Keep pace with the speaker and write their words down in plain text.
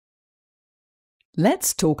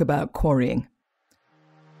Let's talk about quarrying.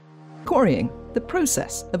 Quarrying, the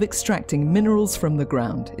process of extracting minerals from the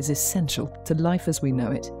ground, is essential to life as we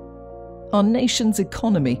know it. Our nation's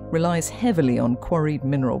economy relies heavily on quarried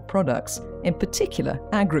mineral products, in particular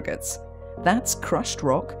aggregates. That's crushed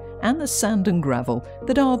rock and the sand and gravel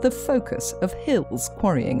that are the focus of Hill's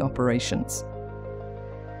quarrying operations.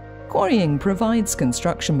 Quarrying provides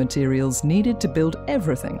construction materials needed to build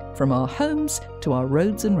everything from our homes to our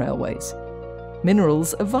roads and railways.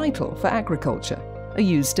 Minerals are vital for agriculture, are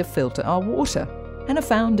used to filter our water, and are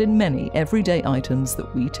found in many everyday items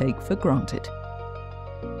that we take for granted.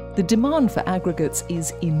 The demand for aggregates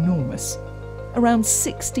is enormous. Around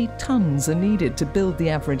 60 tons are needed to build the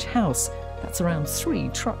average house. That's around 3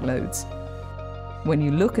 truckloads. When you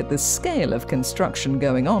look at the scale of construction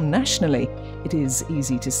going on nationally, it is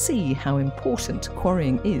easy to see how important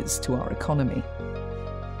quarrying is to our economy.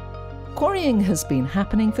 Quarrying has been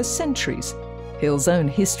happening for centuries. Hill's own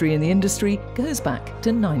history in the industry goes back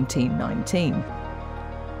to 1919.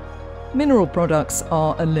 Mineral products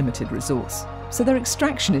are a limited resource, so their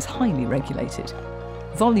extraction is highly regulated.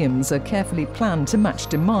 Volumes are carefully planned to match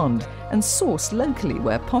demand and sourced locally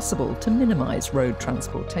where possible to minimise road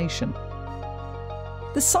transportation.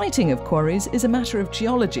 The siting of quarries is a matter of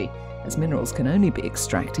geology, as minerals can only be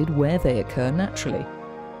extracted where they occur naturally.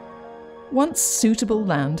 Once suitable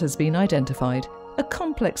land has been identified, a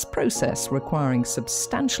complex process requiring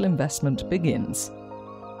substantial investment begins.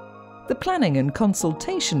 The planning and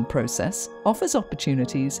consultation process offers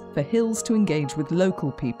opportunities for Hills to engage with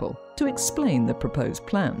local people to explain the proposed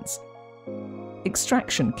plans.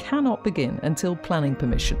 Extraction cannot begin until planning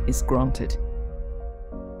permission is granted.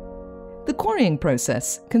 The quarrying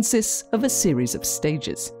process consists of a series of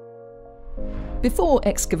stages. Before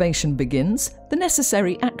excavation begins, the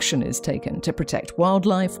necessary action is taken to protect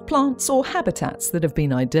wildlife, plants or habitats that have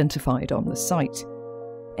been identified on the site.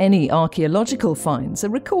 Any archaeological finds are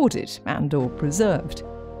recorded and/or preserved.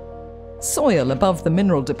 Soil above the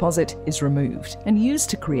mineral deposit is removed and used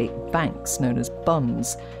to create banks known as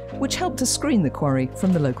bunds, which help to screen the quarry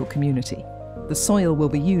from the local community. The soil will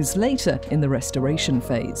be used later in the restoration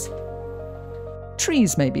phase.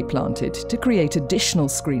 Trees may be planted to create additional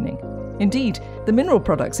screening. Indeed, the mineral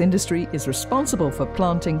products industry is responsible for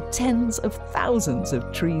planting tens of thousands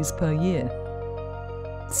of trees per year.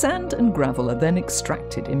 Sand and gravel are then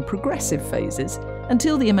extracted in progressive phases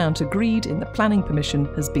until the amount agreed in the planning permission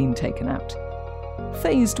has been taken out.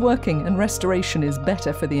 Phased working and restoration is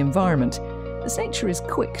better for the environment, as nature is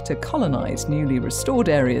quick to colonise newly restored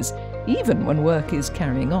areas, even when work is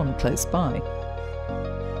carrying on close by.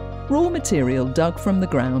 Raw material dug from the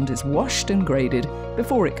ground is washed and graded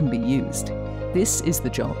before it can be used. This is the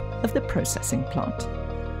job of the processing plant.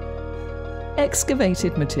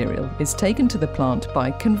 Excavated material is taken to the plant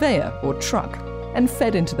by conveyor or truck and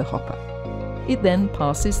fed into the hopper. It then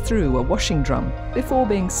passes through a washing drum before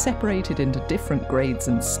being separated into different grades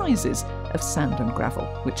and sizes of sand and gravel,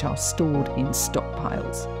 which are stored in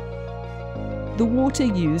stockpiles. The water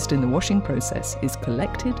used in the washing process is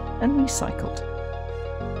collected and recycled.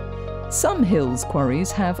 Some Hills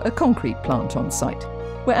quarries have a concrete plant on site,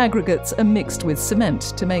 where aggregates are mixed with cement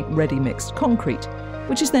to make ready-mixed concrete,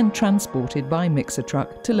 which is then transported by mixer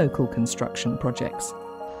truck to local construction projects.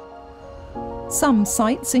 Some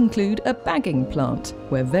sites include a bagging plant,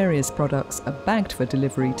 where various products are bagged for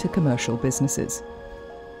delivery to commercial businesses.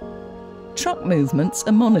 Truck movements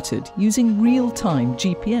are monitored using real-time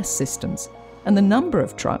GPS systems, and the number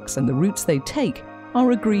of trucks and the routes they take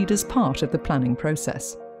are agreed as part of the planning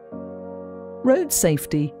process. Road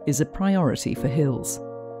safety is a priority for Hills.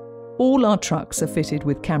 All our trucks are fitted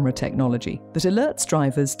with camera technology that alerts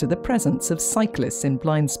drivers to the presence of cyclists in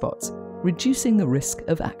blind spots, reducing the risk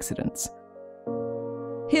of accidents.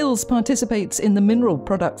 Hills participates in the Mineral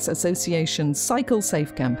Products Association's Cycle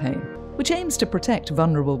Safe campaign, which aims to protect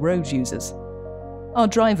vulnerable road users. Our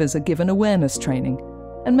drivers are given awareness training,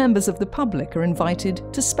 and members of the public are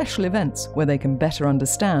invited to special events where they can better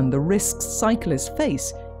understand the risks cyclists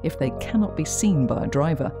face if they cannot be seen by a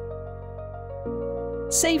driver.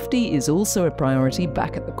 Safety is also a priority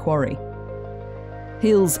back at the quarry.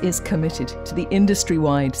 Hills is committed to the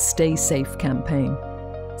industry-wide Stay Safe campaign.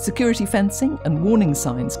 Security fencing and warning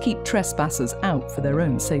signs keep trespassers out for their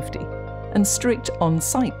own safety, and strict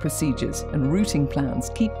on-site procedures and routing plans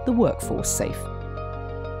keep the workforce safe.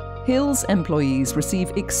 Hills employees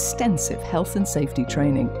receive extensive health and safety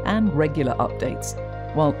training and regular updates,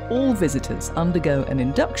 while all visitors undergo an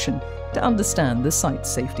induction to understand the site's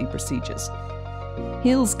safety procedures.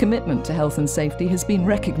 Hill's commitment to health and safety has been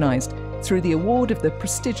recognised through the award of the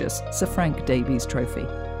prestigious Sir Frank Davies Trophy.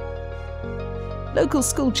 local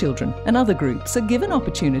schoolchildren and other groups are given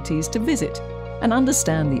opportunities to visit and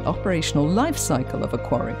understand the operational life cycle of a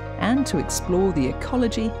quarry and to explore the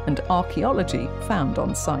ecology and archaeology found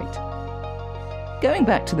on site. Going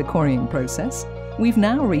back to the quarrying process, we've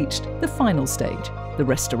now reached the final stage, the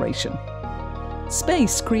restoration.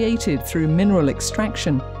 Space created through mineral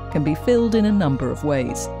extraction can be filled in a number of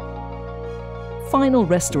ways. Final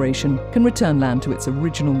restoration can return land to its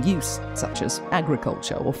original use, such as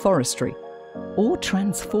agriculture or forestry, or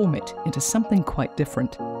transform it into something quite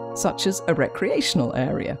different, such as a recreational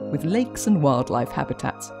area with lakes and wildlife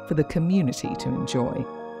habitats for the community to enjoy.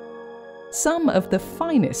 Some of the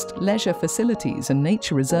finest leisure facilities and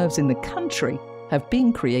nature reserves in the country have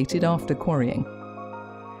been created after quarrying.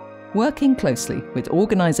 Working closely with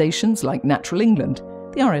organisations like Natural England,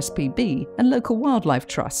 the RSPB and local wildlife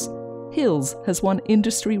trusts, Hills has won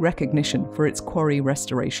industry recognition for its quarry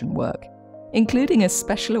restoration work, including a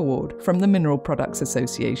special award from the Mineral Products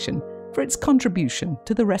Association for its contribution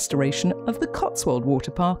to the restoration of the Cotswold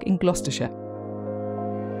Water Park in Gloucestershire.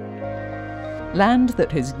 Land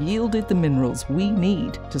that has yielded the minerals we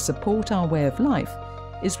need to support our way of life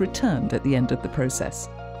is returned at the end of the process.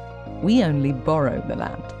 We only borrow the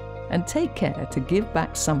land and take care to give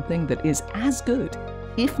back something that is as good,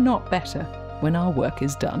 if not better, when our work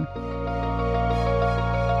is done.